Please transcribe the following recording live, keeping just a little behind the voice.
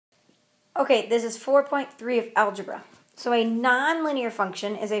Okay, this is 4.3 of algebra. So a nonlinear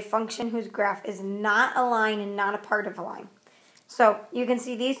function is a function whose graph is not a line and not a part of a line. So you can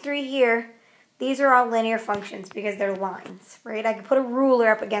see these three here. These are all linear functions because they're lines, right? I could put a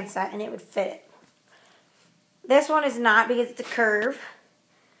ruler up against that and it would fit it. This one is not because it's a curve.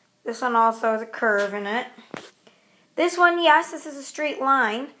 This one also has a curve in it. This one, yes, this is a straight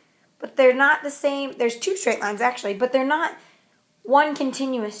line, but they're not the same. There's two straight lines actually, but they're not one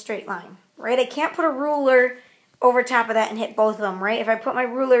continuous straight line, right? I can't put a ruler over top of that and hit both of them, right? If I put my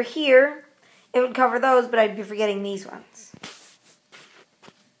ruler here, it would cover those, but I'd be forgetting these ones.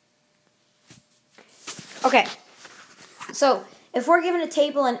 Okay, so if we're given a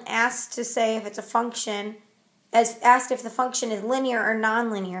table and asked to say if it's a function, asked if the function is linear or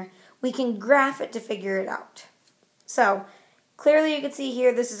nonlinear, we can graph it to figure it out. So clearly you can see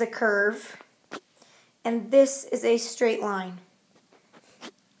here this is a curve, and this is a straight line.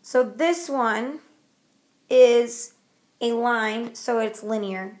 So this one is a line, so it's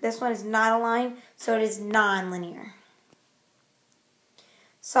linear. This one is not a line, so it is nonlinear.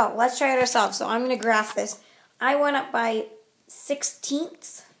 So let's try it ourselves. So I'm going to graph this. I went up by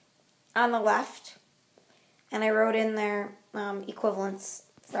 16ths on the left, and I wrote in their equivalence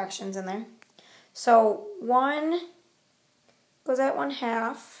fractions in there. So 1 goes at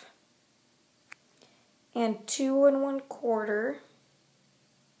 1/2, and 2 1/4.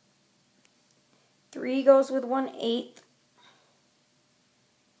 3 goes with 1/8.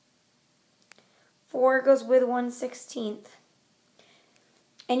 4 goes with 1/16.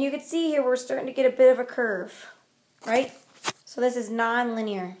 And you can see here we're starting to get a bit of a curve, right? So this is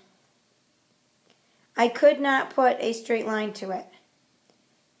nonlinear. I could not put a straight line to it.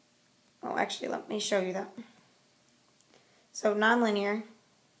 Oh, actually, let me show you that. So nonlinear.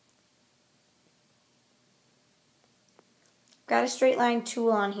 Got a straight line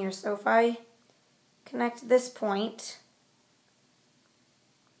tool on here, so if I connect this point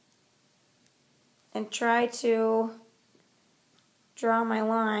and try to draw my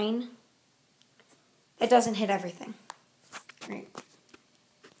line, it doesn't hit everything. Right.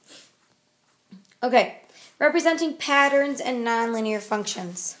 Okay, representing patterns and nonlinear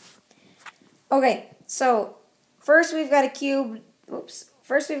functions. Okay, so first we've got a cube.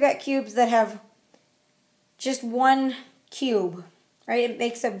 First we've got cubes that have just one cube, right? It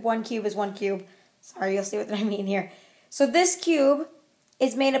makes up one cube is one cube. Sorry, you'll see what I mean here. So this cube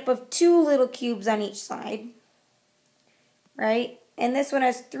is made up of two little cubes on each side, right? And this one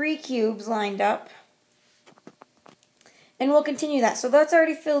has 3 cubes lined up. And we'll continue that. So that's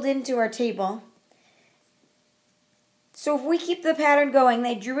already filled into our table. So if we keep the pattern going,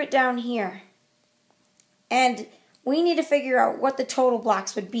 they drew it down here. And we need to figure out what the total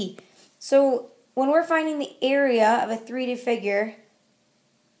blocks would be. So when we're finding the area of a 3D figure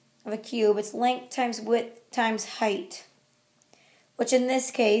of a cube, it's length times width times height. Which in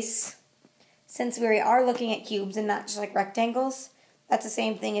this case, since we are looking at cubes and not just like rectangles, that's the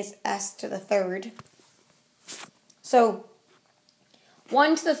same thing as s to the third. So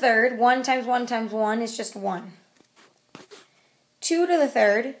 1 to the third, 1 times 1 times 1 is just 1. 2 to the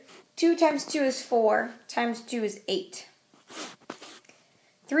third, 2 times 2 is 4, times 2 is 8.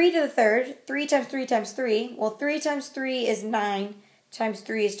 3 to the third, 3 times 3 times 3, well 3 times 3 is 9, times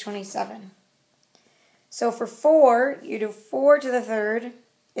 3 is 27. So for 4, you do 4 to the third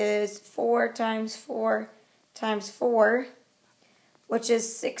is 4 times 4 times 4, which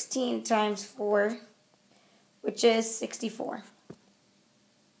is 16 times 4, which is 64.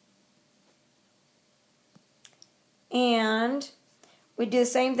 And we do the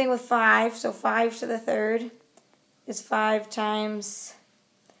same thing with 5. So 5 to the third is 5 times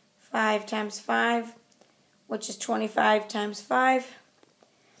 5 times 5, which is 25 times 5,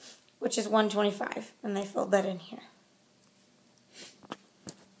 which is 125. And they filled that in here.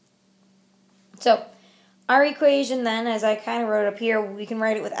 So our equation then, as I kind of wrote up here, we can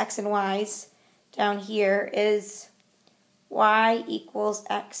write it with x and y's down here, is y equals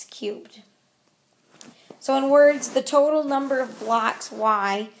x cubed. So in words, the total number of blocks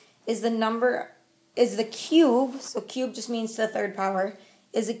y is the cube, so cube just means to the third power,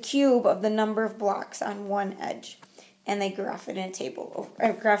 is a cube of the number of blocks on one edge. And they graph it in a table,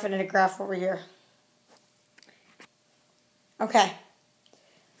 graph it in a graph over here. Okay.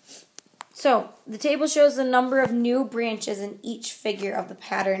 So the table shows the number of new branches in each figure of the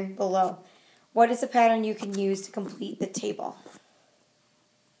pattern below. What is the pattern you can use to complete the table?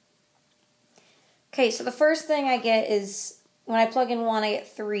 Okay, so the first thing I get is, when I plug in 1, I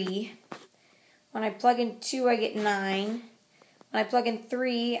get 3. When I plug in 2, I get 9. When I plug in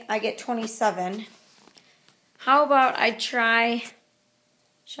 3, I get 27. How about I try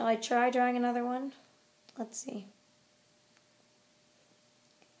Shall I try drawing another one? Let's see.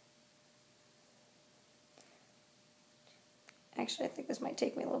 Actually, I think this might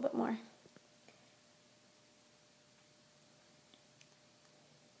take me a little bit more.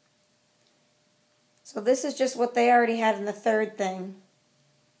 So this is just what they already had in the third thing.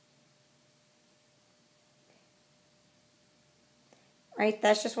 Right,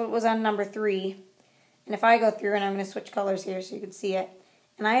 that's just what was on number 3. And if I go through, and I'm going to switch colors here so you can see it.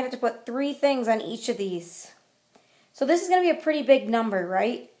 And I had to put 3 things on each of these. So this is going to be a pretty big number,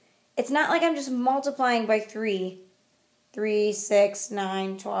 right? It's not like I'm just multiplying by 3. 3, 6,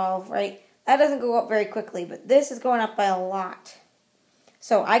 9, 12, right? That doesn't go up very quickly, but this is going up by a lot.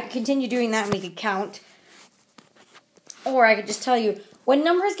 So I could continue doing that and we could count. Or I could just tell you, when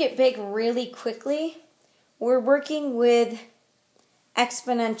numbers get big really quickly, we're working with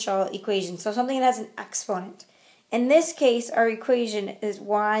exponential equations. So something that has an exponent. In this case, our equation is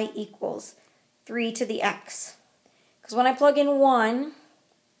y equals 3 to the x. Because when I plug in 1,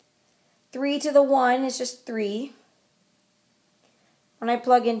 3 to the 1 is just 3. When I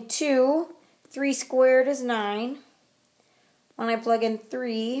plug in 2, 3 squared is 9. When I plug in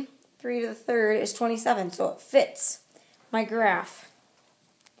 3, 3 to the third is 27. So it fits my graph.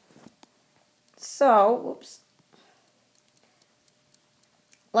 So, whoops.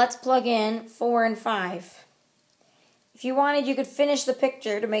 Let's plug in 4 and 5. If you wanted, you could finish the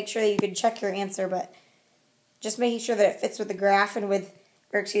picture to make sure that you could check your answer, but just making sure that it fits with the graph and with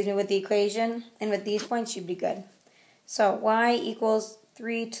the equation, and with these points, you'd be good. So y equals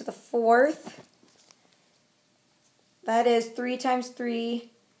 3 to the 4th. That is 3 times 3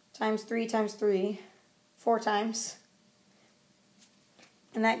 times 3 times 3, 4 times.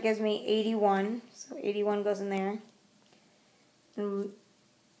 And that gives me 81. So 81 goes in there. And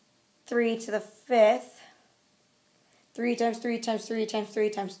 3 to the 5th. 3 times 3 times 3 times 3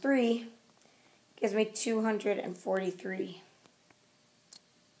 times 3 gives me 243.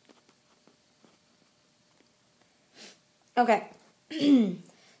 Okay,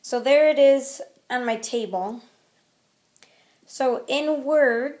 so there it is on my table. So in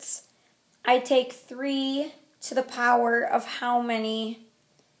words, I take 3 to the power of how many,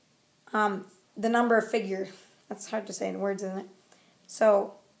 the number of figure. That's hard to say in words, isn't it?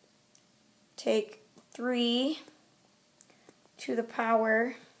 So take 3 to the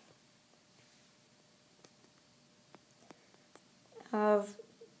power of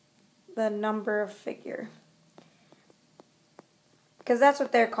the number of figure. Because that's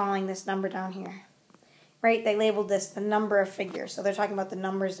what they're calling this number down here. Right? They labeled this the number of figure. So they're talking about the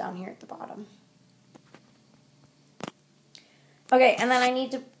numbers down here at the bottom. Okay, and then I need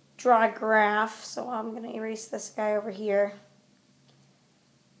to draw a graph. So I'm going to erase this guy over here.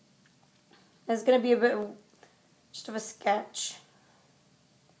 It's going to be a bit just of a sketch.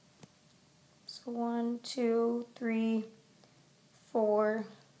 So 1, 2, 3, 4,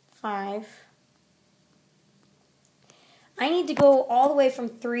 5. I need to go all the way from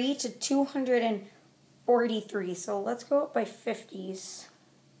 3 to 243. So let's go up by 50s.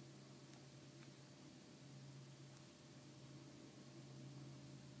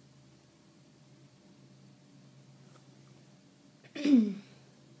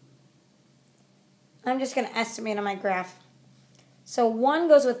 I'm just going to estimate on my graph. So 1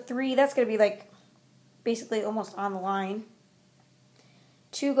 goes with 3. That's going to be like basically almost on the line.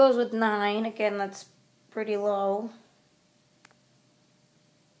 2 goes with 9. Again, that's pretty low.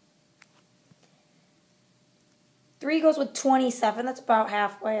 3 goes with 27. That's about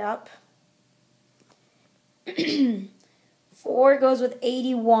halfway up. 4 goes with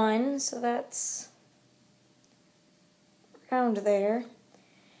 81. So that's around there.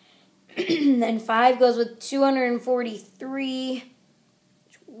 Then 5 goes with 243,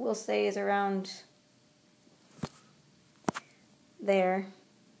 which we'll say is around there.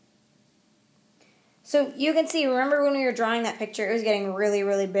 So you can see, remember when we were drawing that picture, it was getting really,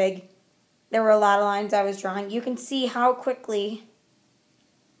 really big. There were a lot of lines I was drawing. You can see how quickly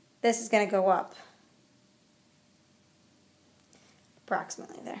this is going to go up.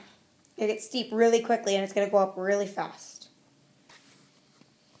 Approximately there. It gets steep really quickly and it's going to go up really fast.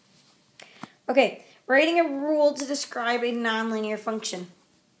 Okay, writing a rule to describe a nonlinear function.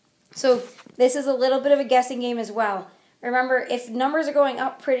 So this is a little bit of a guessing game as well. Remember, if numbers are going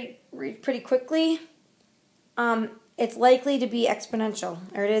up pretty quickly, it's likely to be exponential,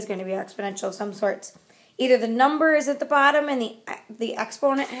 or it is going to be exponential of some sorts. Either the number is at the bottom and the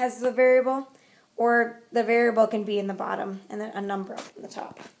exponent has the variable, or the variable can be in the bottom and then a number up in the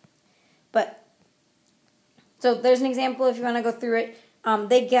top. But so there's an example if you want to go through it.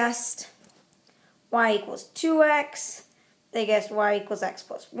 They guessed y equals 2x, they guessed y equals x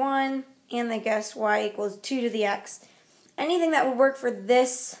plus 1, and they guessed y equals 2 to the x. Anything that would work for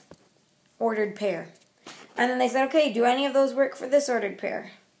this ordered pair. And then they said, okay, do any of those work for this ordered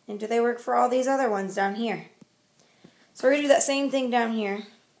pair? And do they work for all these other ones down here? So we're going to do that same thing down here.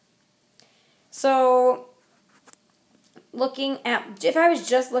 So, if I was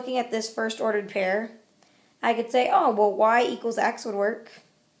just looking at this first ordered pair, I could say, oh, well, y equals x would work.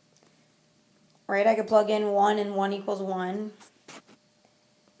 Right, I could plug in 1 and 1 equals 1.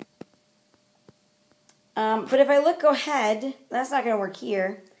 But if I go ahead, that's not going to work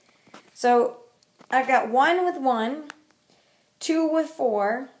here. So I've got 1 with 1, 2 with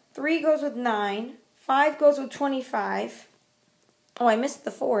 4, 3 goes with 9, 5 goes with 25. Oh, I missed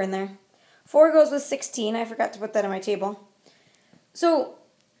the 4 in there. 4 goes with 16. I forgot to put that in my table. So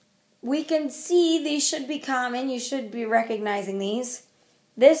we can see these should be common. You should be recognizing these.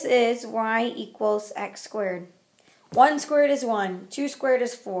 This is y equals x squared. 1 squared is 1, 2 squared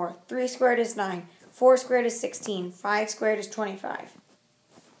is 4, 3 squared is 9, 4 squared is 16, 5 squared is 25.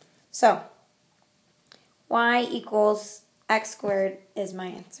 So, y equals x squared is my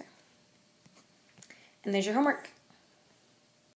answer. And there's your homework.